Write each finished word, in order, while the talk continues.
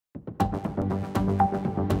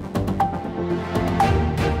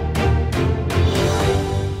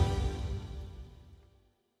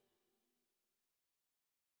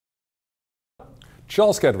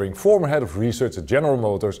Charles Kettering, former head of research at General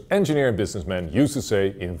Motors, engineer and businessman, used to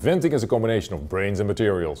say, inventing is a combination of brains and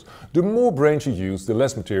materials. The more brains you use, the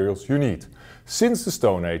less materials you need. Since the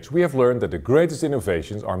Stone Age, we have learned that the greatest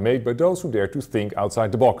innovations are made by those who dare to think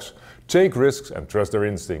outside the box, take risks and trust their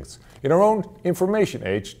instincts. In our own information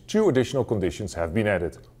age, two additional conditions have been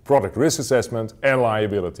added: product risk assessment and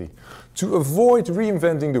liability. To avoid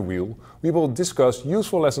reinventing the wheel, we will discuss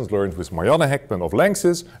useful lessons learned with Marianne Heckman of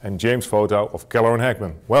Lanxess and James Votaw of Keller and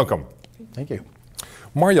Heckman. Welcome. Thank you.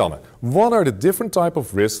 Marianne, what are the different types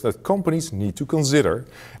of risks that companies need to consider,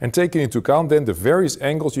 and taking into account then the various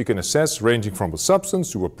angles you can assess, ranging from a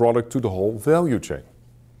substance to a product to the whole value chain?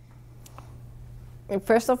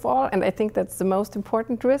 First of all, and I think that's the most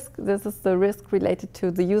important risk, this is the risk related to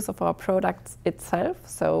the use of our products itself.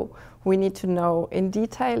 So we need to know in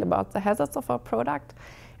detail about the hazards of our product.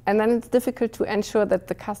 And then it's difficult to ensure that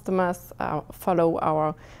the customers follow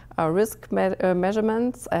our risk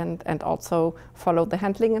measurements and also follow the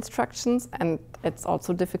handling instructions. And it's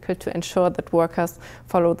also difficult to ensure that workers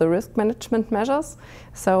follow the risk management measures.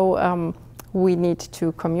 So we need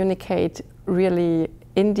to communicate really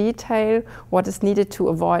in detail what is needed to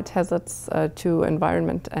avoid hazards to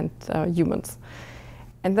environment and humans.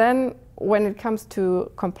 And then when it comes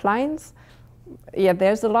to compliance,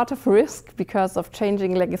 there's a lot of risk because of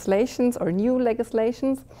changing legislations or new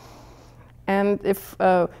legislations. And if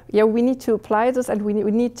we need to apply this, and we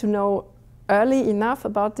need to know early enough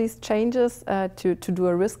about these changes to do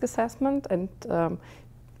a risk assessment and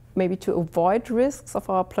maybe to avoid risks of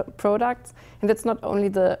our products. And it's not only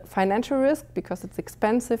the financial risk, because it's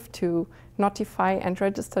expensive to notify and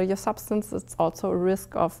register your substance, it's also a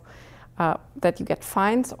risk of that you get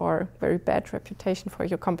fines or very bad reputation for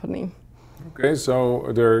your company. Okay,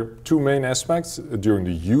 so there are two main aspects during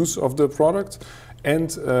the use of the product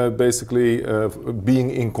and basically being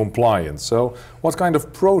in compliance. So what kind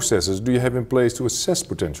of processes do you have in place to assess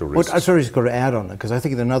potential risks? Well, I sort of just going to add on that, because I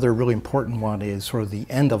think another really important one is sort of the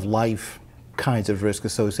end-of-life kinds of risk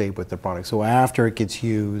associated with the product. So after it gets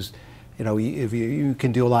used, if you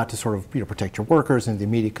can do a lot to sort of protect your workers and the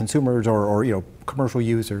immediate consumers or commercial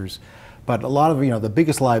users. But a lot of the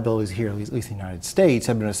biggest liabilities here, at least in the United States,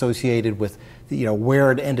 have been associated with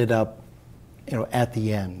where it ended up at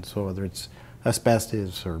the end. So whether it's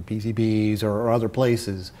asbestos or PCBs or other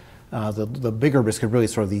places, the bigger risk is really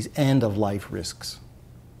sort of these end-of-life risks.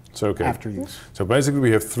 So, okay. After use. So basically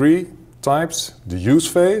we have three types: the use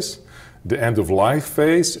phase, the end-of-life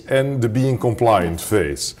phase, and the being compliant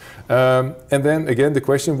phase. And then again the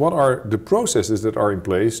question, what are the processes that are in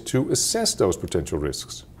place to assess those potential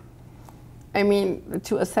risks? I mean,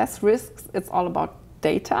 to assess risks, it's all about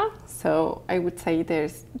data. So I would say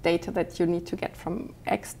there's data that you need to get from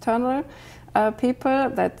external people.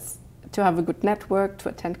 That's to have a good network, to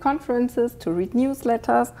attend conferences, to read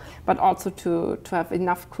newsletters, but also to have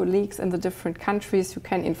enough colleagues in the different countries who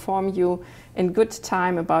can inform you in good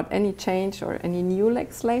time about any change or any new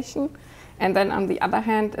legislation. And then on the other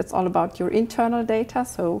hand, it's all about your internal data.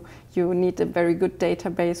 So you need a very good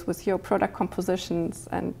database with your product compositions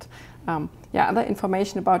and other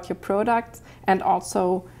information about your products, and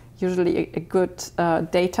also usually a good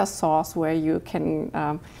data source where you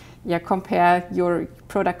can compare your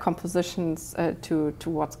product compositions to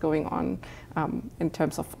what's going on in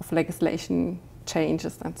terms of legislation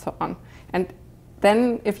changes and so on. And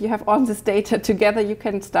then if you have all this data together, you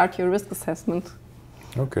can start your risk assessment.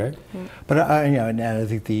 Okay. But and I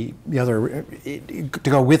think the other, to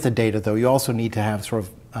go with the data though, you also need to have sort of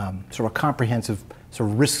a comprehensive sort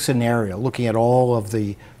of risk scenario, looking at all of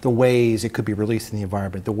the ways it could be released in the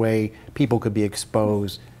environment, the way people could be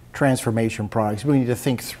exposed, transformation products. We need to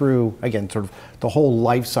think through, again, sort of the whole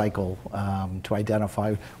life cycle to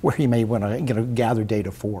identify where you may want to gather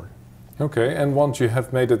data for. Okay, and once you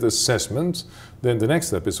have made that assessment, then the next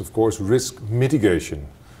step is of course risk mitigation.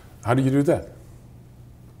 How do you do that?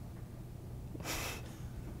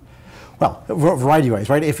 Well, a variety of ways,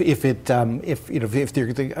 right? If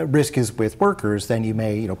the risk is with workers, then you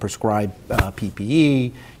may prescribe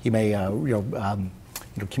PPE. You may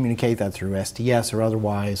communicate that through SDS or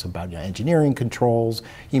otherwise about engineering controls.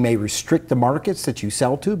 You may restrict the markets that you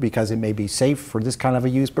sell to because it may be safe for this kind of a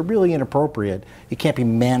use, but really inappropriate. It can't be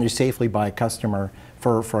managed safely by a customer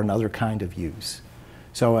for another kind of use.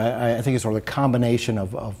 So I think it's sort of a combination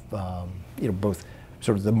of both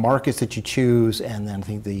sort of the markets that you choose, and then I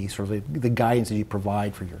think the sort of the guidance that you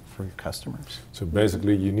provide for your customers. So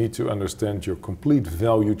basically, you need to understand your complete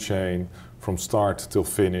value chain from start till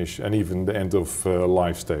finish, and even the end of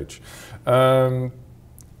life stage.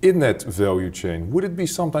 In that value chain, would it be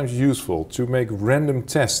sometimes useful to make random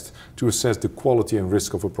tests to assess the quality and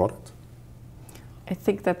risk of a product? I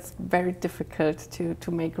think that's very difficult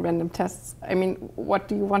to make random tests. I mean, what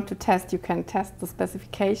do you want to test? You can test the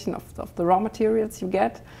specification of the raw materials you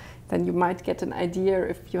get. Then you might get an idea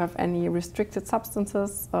if you have any restricted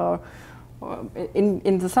substances or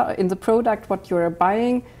in the product what you're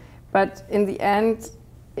buying. But in the end,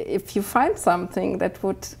 if you find something that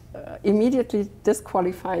would immediately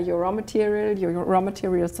disqualify your raw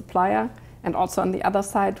material supplier, and also on the other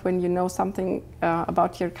side, when you know something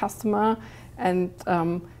about your customer and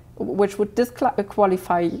which would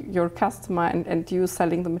disqualify your customer and you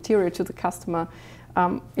selling the material to the customer,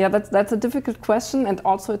 yeah, that's a difficult question, and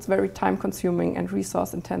also it's very time-consuming and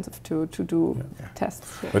resource-intensive to do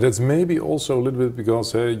tests. Yeah. But it's maybe also a little bit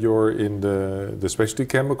because you're in the specialty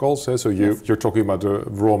chemicals, so you're talking about the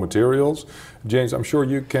raw materials. James, I'm sure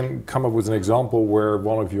you can come up with an example where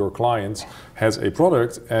one of your clients has a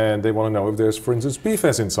product and they want to know if there's, for instance,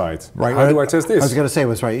 PFAS inside. Right. How do I test this? I was going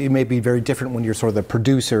to say, it may be very different when you're sort of the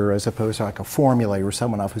producer as opposed to like a formulator or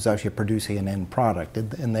someone else who's actually producing an end product.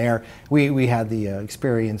 And there, we had the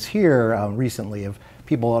experience here recently of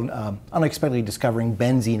people unexpectedly discovering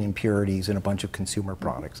benzene impurities in a bunch of consumer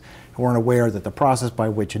products who weren't aware that the process by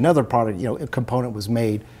which another product, a component was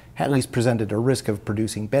made, at least presented a risk of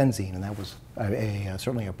producing benzene, and that was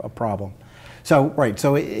certainly a problem. So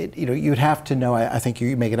so you'd have to know. I think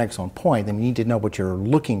you make an excellent point. I mean, you need to know what you're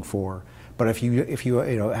looking for. But if you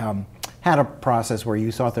had a process where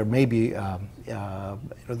you thought there may be a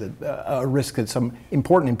risk that some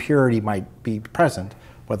important impurity might be present,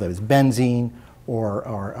 whether it's benzene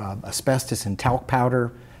or asbestos in talc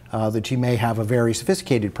powder, that you may have a very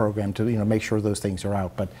sophisticated program to make sure those things are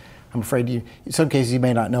out. But I'm afraid in some cases you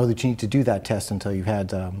may not know that you need to do that test until you've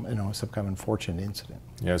had some kind of unfortunate incident.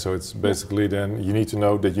 Yeah, so it's basically then you need to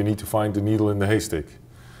know that you need to find the needle in the haystack.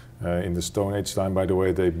 In the Stone Age time, by the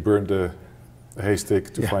way, they burned the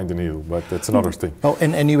haystack to find the needle, but that's another thing. Oh,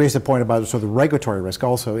 and you raised the point about sort of the regulatory risk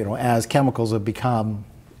also. As chemicals have become,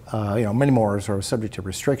 many more sort of subject to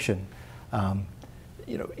restriction.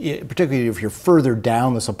 Particularly if you're further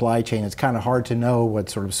down the supply chain, it's kind of hard to know what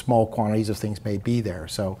sort of small quantities of things may be there.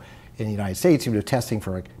 So in the United States, you're testing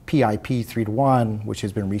for like PIP 3:1, which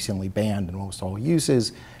has been recently banned in almost all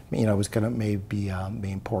uses. Is going to maybe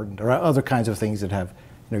be important, or other kinds of things that have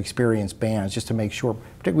experienced bans, just to make sure,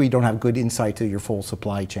 particularly you don't have good insight to your full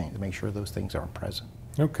supply chain, to make sure those things aren't present.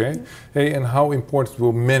 Okay. Hey, and how important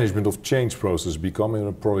will management of change process become in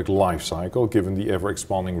a product life cycle, given the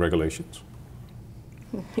ever-expanding regulations?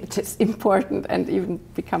 It is important and even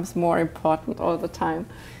becomes more important all the time.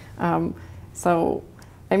 So,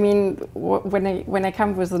 I mean, when I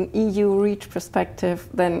come with an EU REACH perspective,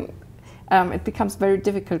 then it becomes very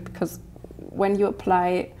difficult, because when you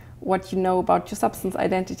apply what you know about your substance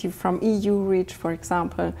identity from EU REACH, for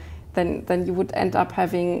example, then you would end up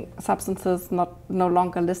having substances no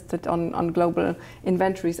longer listed on global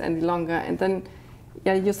inventories any longer, and then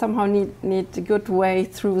you somehow need a good way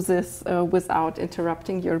through this without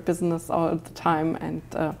interrupting your business all the time, and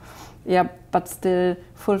but still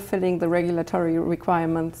fulfilling the regulatory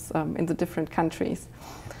requirements in the different countries.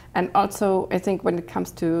 And also, I think when it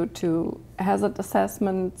comes to hazard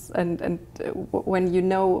assessments and when you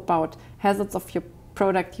know about hazards of your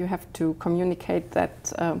product, you have to communicate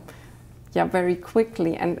that very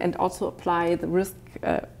quickly, and also apply the risk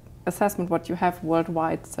assessment what you have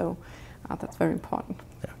worldwide. So that's very important.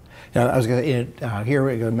 Yeah, I was going to here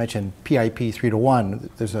we're going to mention PIP 3:1.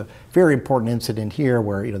 There's a very important incident here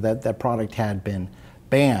where that product had been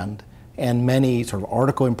banned, and many sort of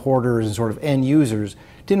article importers and sort of end users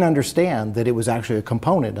didn't understand that it was actually a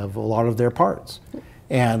component of a lot of their parts.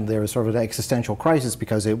 And there was sort of an existential crisis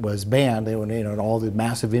because it was banned. They were, all the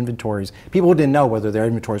massive inventories. People didn't know whether their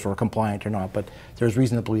inventories were compliant or not, but there's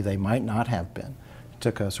reason to believe they might not have been. It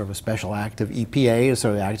took a sort of a special act of EPA, a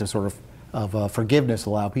sort of act of forgiveness, to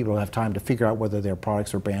allow people to have time to figure out whether their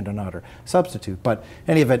products are banned or not, or substitute. But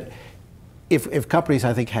in any event, if companies,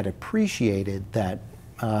 I think, had appreciated that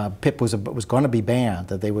PIP was going to be banned,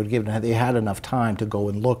 that they had enough time to go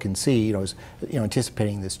and look and see,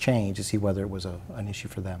 anticipating this change, to see whether it was an issue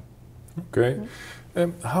for them. Okay.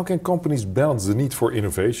 How can companies balance the need for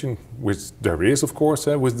innovation, which there is, of course,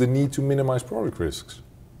 with the need to minimize product risks?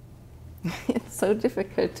 It's so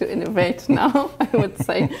difficult to innovate now, I would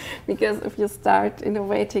say, because if you start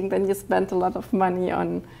innovating, then you spend a lot of money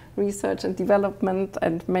on research and development,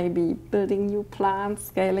 and maybe building new plants,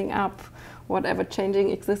 scaling up, whatever, changing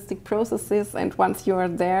existing processes. And once you are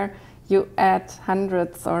there, you add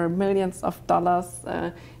hundreds or millions of dollars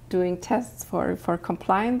doing tests for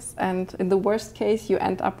compliance. And in the worst case, you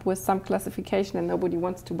end up with some classification and nobody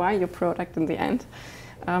wants to buy your product in the end.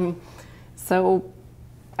 So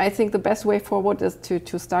I think the best way forward is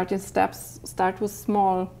to start in steps, start with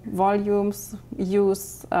small volumes,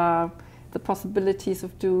 use the possibilities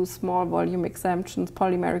of do small volume exemptions,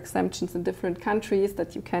 polymer exemptions in different countries,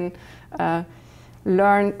 that you can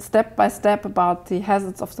learn step by step about the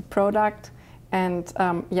hazards of the product, and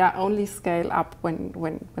only scale up when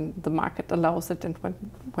the market allows it, and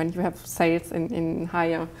when you have sales in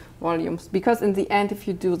higher volumes. Because in the end, if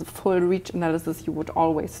you do the full reach analysis, you would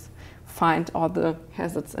always find all the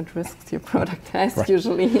hazards and risks your product has,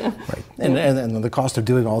 usually. Yeah. Right. And the cost of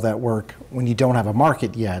doing all that work when you don't have a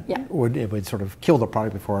market yet would sort of kill the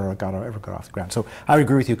product before it ever got off the ground. So I would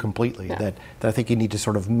agree with you completely that I think you need to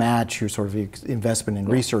sort of match your sort of investment in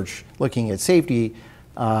research, looking at safety,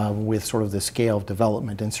 with sort of the scale of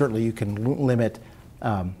development. And certainly you can limit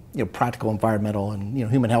practical environmental and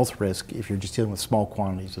human health risk if you're just dealing with small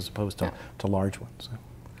quantities as opposed to large ones. So.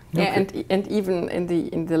 Yeah, and even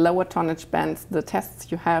in the lower tonnage bands, the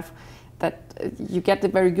tests you have, that you get a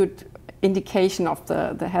very good indication of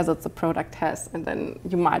the hazards the product has, and then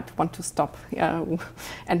you might want to stop and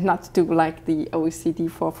not do like the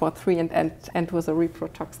OECD 443 and end with a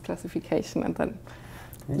reprotox classification, and then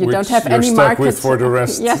you don't have any market with for the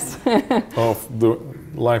rest yes. of the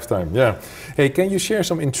lifetime. Yeah. Hey, can you share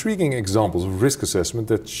some intriguing examples of risk assessment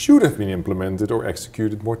that should have been implemented or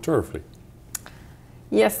executed more thoroughly?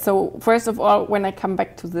 Yes, so first of all, when I come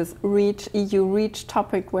back to this EU REACH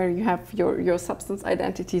topic where you have your substance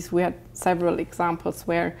identities, we had several examples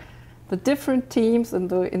where the different teams in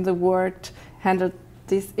the world handled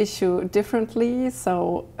this issue differently.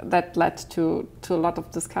 So that led to a lot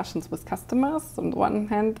of discussions with customers on the one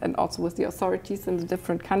hand, and also with the authorities in the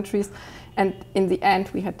different countries. And in the end,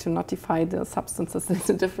 we had to notify the substances in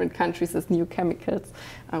the different countries as new chemicals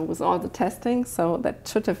with all the testing. So that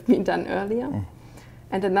should have been done earlier.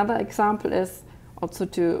 And another example is also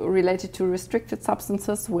related to restricted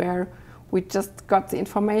substances, where we just got the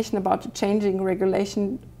information about the changing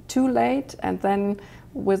regulation too late, and then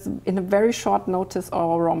in a very short notice,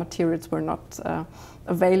 our raw materials were not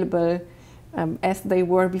available as they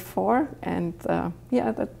were before, and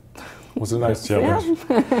that was a nice challenge.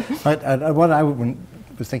 What I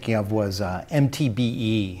was thinking of was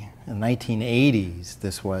MTBE. In the 1980s,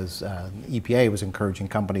 this was EPA was encouraging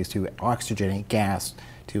companies to oxygenate gas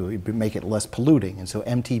to make it less polluting, and so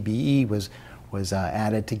MTBE was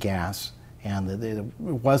added to gas, and it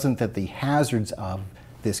wasn't that the hazards of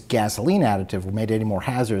this gasoline additive were made any more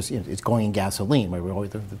hazardous. It's going in gasoline, we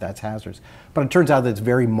always think that that's hazardous, but it turns out that it's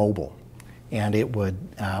very mobile, and it would,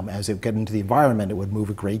 as it got into the environment, it would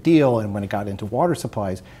move a great deal, and when it got into water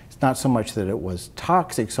supplies, it's not so much that it was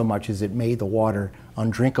toxic so much as it made the water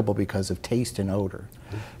undrinkable because of taste and odor.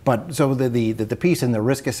 But so the piece in the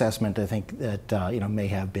risk assessment, I think that may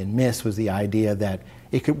have been missed, was the idea that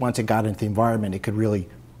it could, once it got into the environment, it could really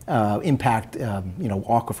impact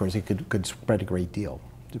aquifers. It could spread a great deal.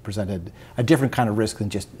 It presented a different kind of risk than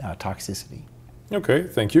just toxicity. Okay,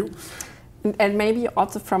 thank you. And maybe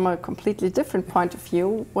also from a completely different point of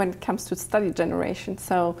view when it comes to study generation.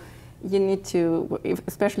 So you need to,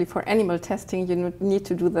 especially for animal testing, you need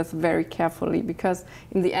to do this very carefully, because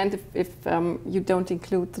in the end, if you don't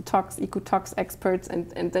include the ecotox experts,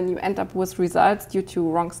 and then you end up with results due to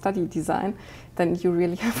wrong study design, then you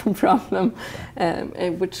really have a problem,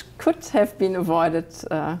 which could have been avoided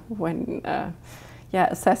when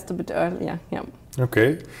assessed a bit earlier. Yeah.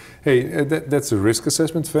 Okay. Hey, that's a risk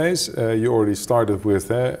assessment phase. You already started with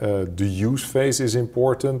the use phase is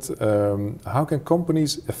important. How can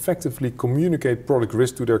companies effectively communicate product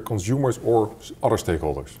risk to their consumers or other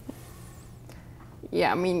stakeholders?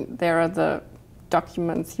 Yeah, I mean, there are the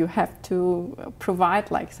documents you have to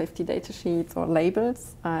provide, like safety data sheets or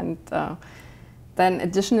labels. And then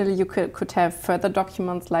additionally, you could have further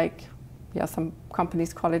documents like, some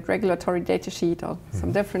companies call it regulatory data sheet, or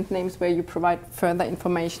some different names, where you provide further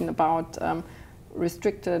information about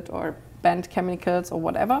restricted or banned chemicals or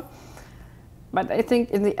whatever. But I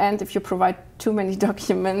think in the end, if you provide too many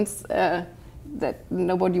documents, that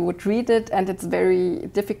nobody would read it, and it's very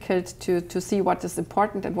difficult to see what is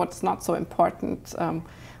important and what's not so important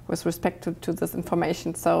with respect to this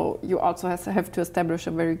information. So you also have to establish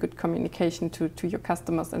a very good communication to your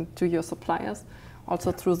customers and to your suppliers,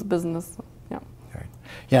 also through the business. Right.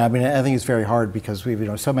 Yeah, I mean, I think it's very hard because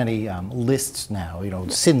we've so many lists now,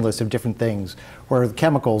 SIN lists of different things, where the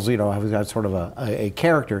chemicals, have got sort of a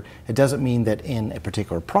character. It doesn't mean that in a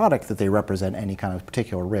particular product that they represent any kind of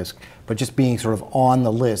particular risk, but just being sort of on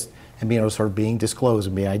the list and being sort of being disclosed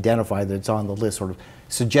and being identified that it's on the list sort of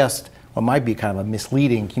suggests what might be kind of a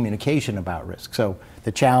misleading communication about risk. So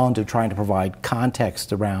the challenge of trying to provide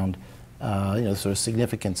context around sort of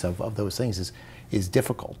significance of those things is is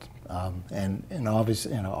difficult. And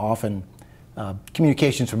obviously, often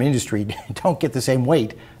communications from industry don't get the same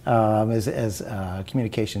weight as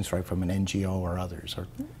communications right from an NGO or others.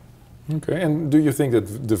 Okay, and do you think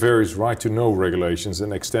that the various right-to-know regulations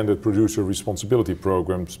and extended producer responsibility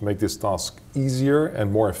programs make this task easier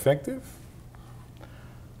and more effective?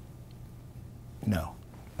 No.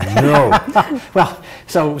 No. Well,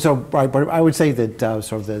 right, but I would say that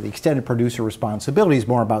sort of the extended producer responsibility is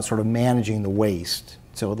more about sort of managing the waste.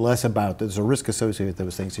 So less about, there's a risk associated with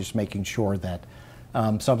those things, just making sure that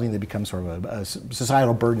something that becomes sort of a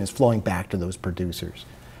societal burden is flowing back to those producers.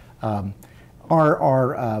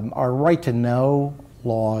 Our right to know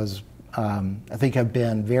laws, I think, have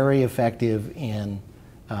been very effective in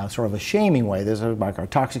sort of a shaming way. There's like our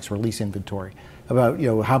toxics release inventory about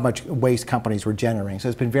how much waste companies were generating. So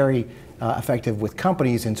it's been very effective with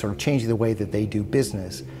companies in sort of changing the way that they do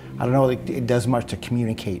business. I don't know if it does much to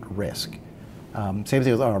communicate risk. Same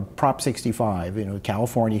thing with our Prop 65.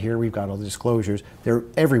 California here, we've got all the disclosures. They're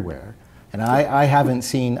everywhere. And I haven't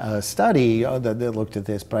seen a study that looked at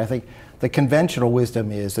this, but I think the conventional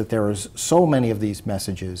wisdom is that there is so many of these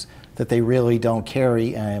messages that they really don't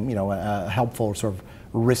carry a helpful sort of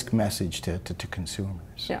risk message to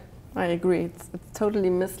consumers. Yeah, I agree. It's totally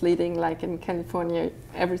misleading. Like in California,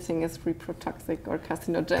 everything is reprotoxic or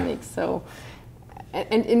carcinogenic. So,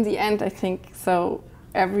 and in the end, I think so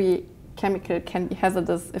every chemical can be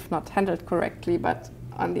hazardous if not handled correctly, but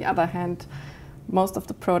on the other hand, most of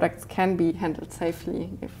the products can be handled safely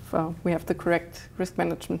if we have the correct risk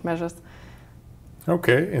management measures.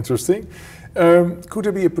 Okay, interesting. Could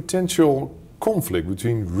there be a potential conflict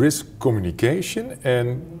between risk communication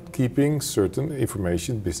and keeping certain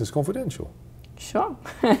information business confidential? Sure.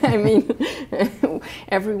 I mean,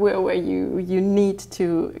 everywhere where you need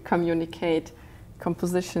to communicate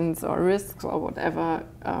compositions or risks or whatever,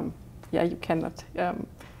 you cannot.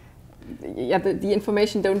 The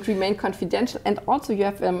information don't remain confidential, and also you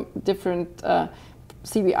have different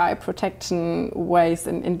CVI protection ways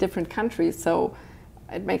in different countries. So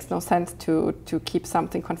it makes no sense to keep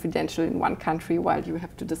something confidential in one country while you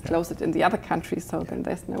have to disclose it in the other country. So then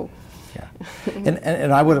there's no. Yeah.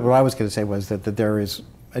 and what I was going to say was that there is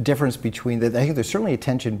a difference between that. I think there's certainly a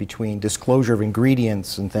tension between disclosure of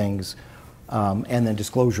ingredients and things, and then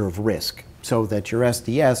disclosure of risk. So that your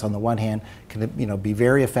SDS, on the one hand, can be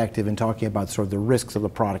very effective in talking about sort of the risks of the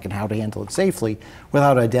product and how to handle it safely,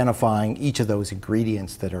 without identifying each of those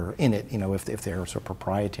ingredients that are in it. If they're sort of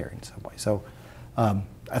proprietary in some way. So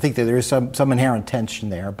I think that there is some inherent tension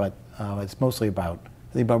there, but it's mostly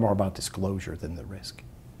more about disclosure than the risk.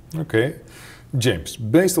 Okay, James.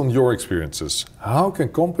 Based on your experiences, how can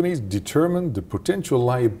companies determine the potential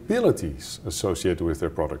liabilities associated with their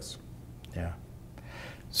products? Yeah.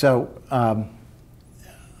 So I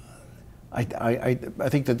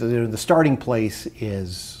think that the starting place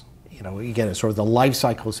is, again, it's sort of the life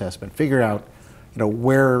cycle assessment. Figure out,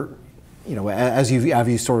 where, as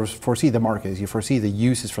you sort of foresee the market, as you foresee the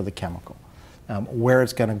uses for the chemical, where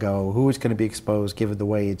it's going to go, who it's going to be exposed, given the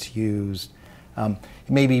way it's used. It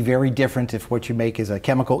may be very different if what you make is a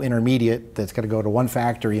chemical intermediate that's going to go to one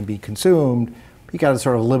factory and be consumed. You got a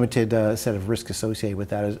sort of limited set of risks associated with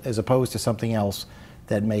that, as opposed to something else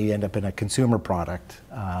that may end up in a consumer product,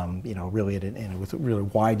 really with really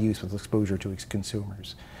wide use with exposure to its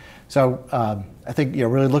consumers. So I think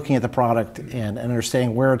really looking at the product and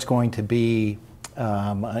understanding where it's going to be,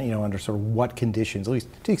 under sort of what conditions, at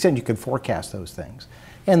least to the extent you can forecast those things,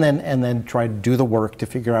 and then try to do the work to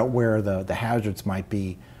figure out where the hazards might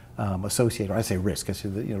be associated. Or I say risk, I say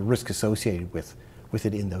risk associated with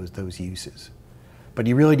it in those uses. But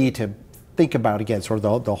you really need to think about, again, sort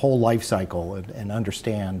of the whole life cycle and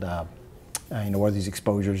understand where these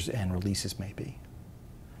exposures and releases may be.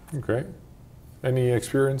 Okay. Any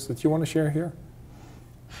experience that you want to share here?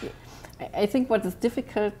 I think what is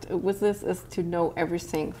difficult with this is to know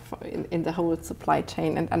everything in the whole supply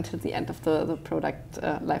chain and until the end of the product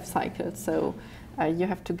life cycle. So you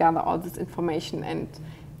have to gather all this information, and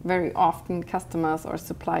very often customers or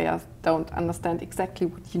suppliers don't understand exactly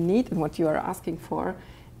what you need and what you are asking for.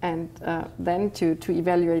 And then to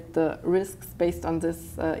evaluate the risks based on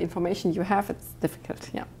this information you have, it's difficult,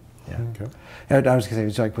 yeah. Yeah. Okay. And I was going to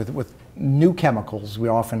say, it's like with new chemicals, we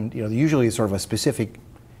often, usually it's sort of a specific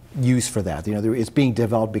use for that. It's being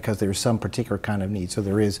developed because there's some particular kind of need. So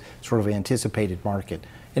there is sort of an anticipated market.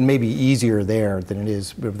 It may be easier there than it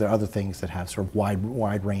is with the other things that have sort of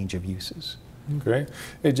wide range of uses. Okay.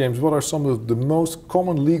 Hey, James, what are some of the most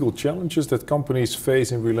common legal challenges that companies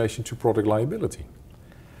face in relation to product liability?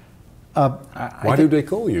 Why do they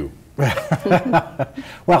call you?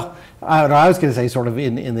 Well, I was going to say sort of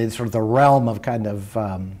in the sort of the realm of kind of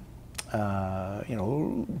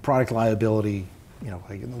product liability,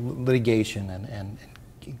 like litigation and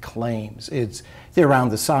claims. They're around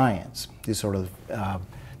the science. These sort of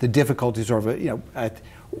the difficulties, sort of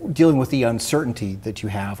dealing with the uncertainty that you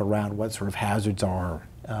have around what sort of hazards are,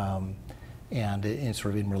 and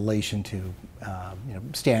sort of in relation to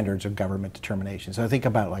standards of government determination. So I think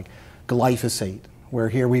about like glyphosate, where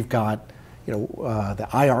here we've got the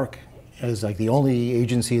IARC is like the only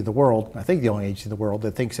agency in the world, I think the only agency in the world,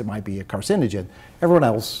 that thinks it might be a carcinogen. Everyone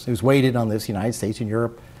else who's weighed on this, United States and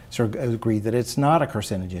Europe, sort of agreed that it's not a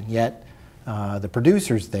carcinogen. Yet the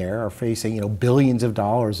producers there are facing billions of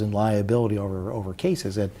dollars in liability over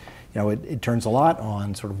cases. That it turns a lot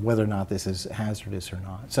on sort of whether or not this is hazardous or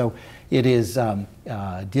not. So it is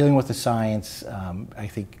dealing with the science. I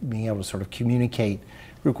think being able to sort of communicate,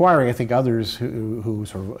 requiring, I think, others who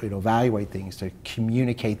sort of evaluate things to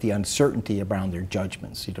communicate the uncertainty around their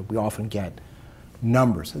judgments. We often get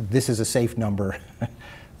numbers. This is a safe number,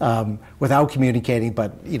 without communicating,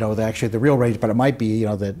 but actually the real range. But it might be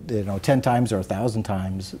that 10 times or 1,000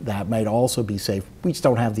 times that might also be safe. We just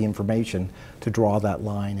don't have the information to draw that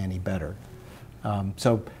line any better.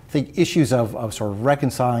 So I think issues of sort of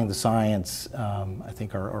reconciling the science, I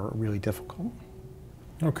think, are really difficult.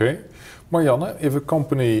 Okay. Marianne, if a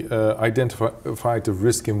company identified the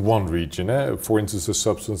risk in one region, for instance, a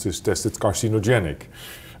substance is tested carcinogenic,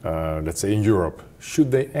 let's say in Europe,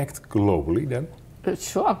 should they act globally then?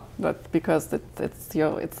 Sure, but because it's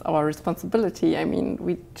our responsibility. I mean,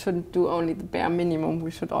 we shouldn't do only the bare minimum.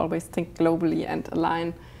 We should always think globally and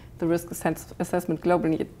align the risk assessment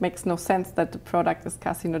globally. It makes no sense that the product is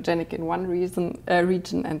carcinogenic in one region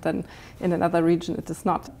and then in another region it is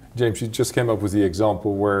not. James, you just came up with the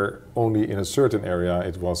example where only in a certain area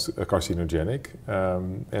it was carcinogenic,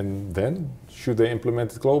 and then should they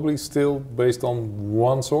implement it globally still based on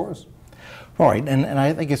one source? Right, and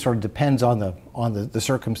I think it sort of depends on the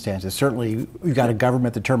circumstances. Certainly, you've got a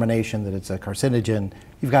government determination that it's a carcinogen.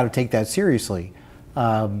 You've got to take that seriously.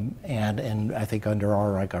 And I think under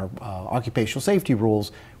our occupational safety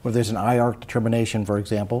rules, where there's an IARC determination, for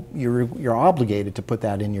example, you're obligated to put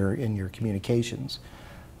that in your communications.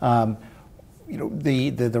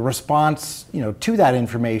 The response to that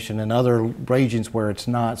information in other regions where it's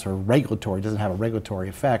not sort of regulatory, doesn't have a regulatory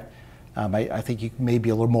effect, I think you may be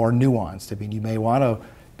a little more nuanced. I mean, you may want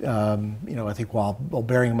to, I think while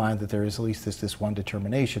bearing in mind that there is at least this one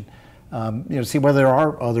determination, see whether there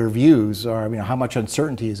are other views, or how much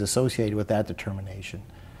uncertainty is associated with that determination,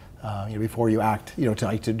 before you act,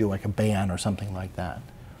 to do like a ban or something like that.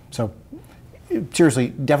 So, seriously,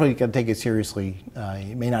 definitely got to take it seriously.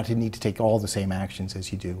 You may not need to take all the same actions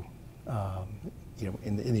as you do,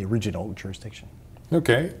 in the original jurisdiction.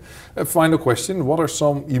 Okay. A final question: what are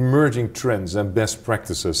some emerging trends and best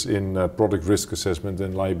practices in product risk assessment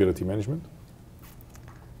and liability management?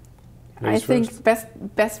 I think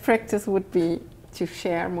best practice would be to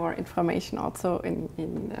share more information also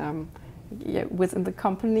within the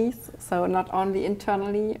companies. So not only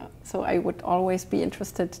internally. So I would always be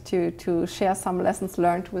interested to share some lessons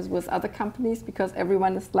learned with other companies, because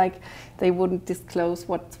everyone is like, they wouldn't disclose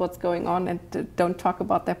what's going on and don't talk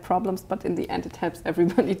about their problems. But in the end, it helps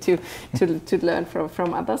everybody to learn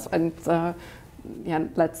from others and.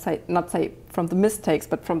 Let's say not say from the mistakes,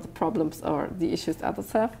 but from the problems or the issues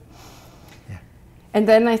others have. Yeah. And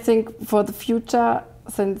then I think for the future,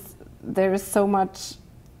 since there is so much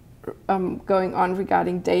going on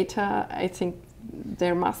regarding data, I think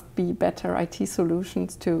there must be better IT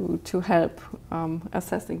solutions to help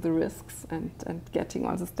assessing the risks and getting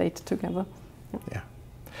all this data together. Yeah.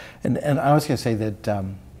 And I was going to say that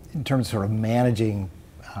in terms of sort of managing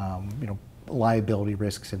liability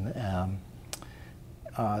risks and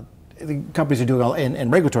I think companies are doing all,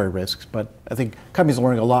 and regulatory risks, but I think companies are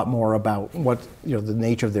learning a lot more about what the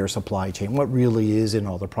nature of their supply chain, what really is in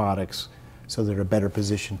all the products, so they're in a better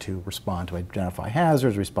position to respond to identify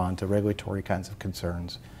hazards, respond to regulatory kinds of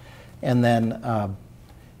concerns. And then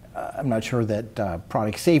I'm not sure that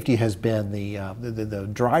product safety has been the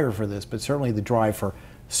driver for this, but certainly the drive for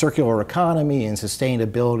circular economy and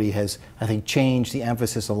sustainability has, I think, changed the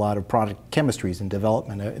emphasis of a lot of product chemistries and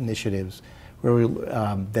development initiatives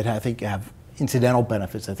that I think have incidental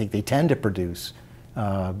benefits. I think they tend to produce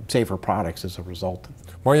safer products as a result.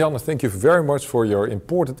 Marianne, thank you very much for your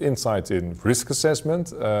important insights in risk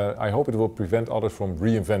assessment. I hope it will prevent others from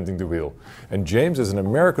reinventing the wheel. And James, as an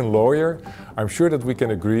American lawyer, I'm sure that we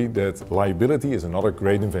can agree that liability is another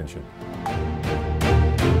great invention.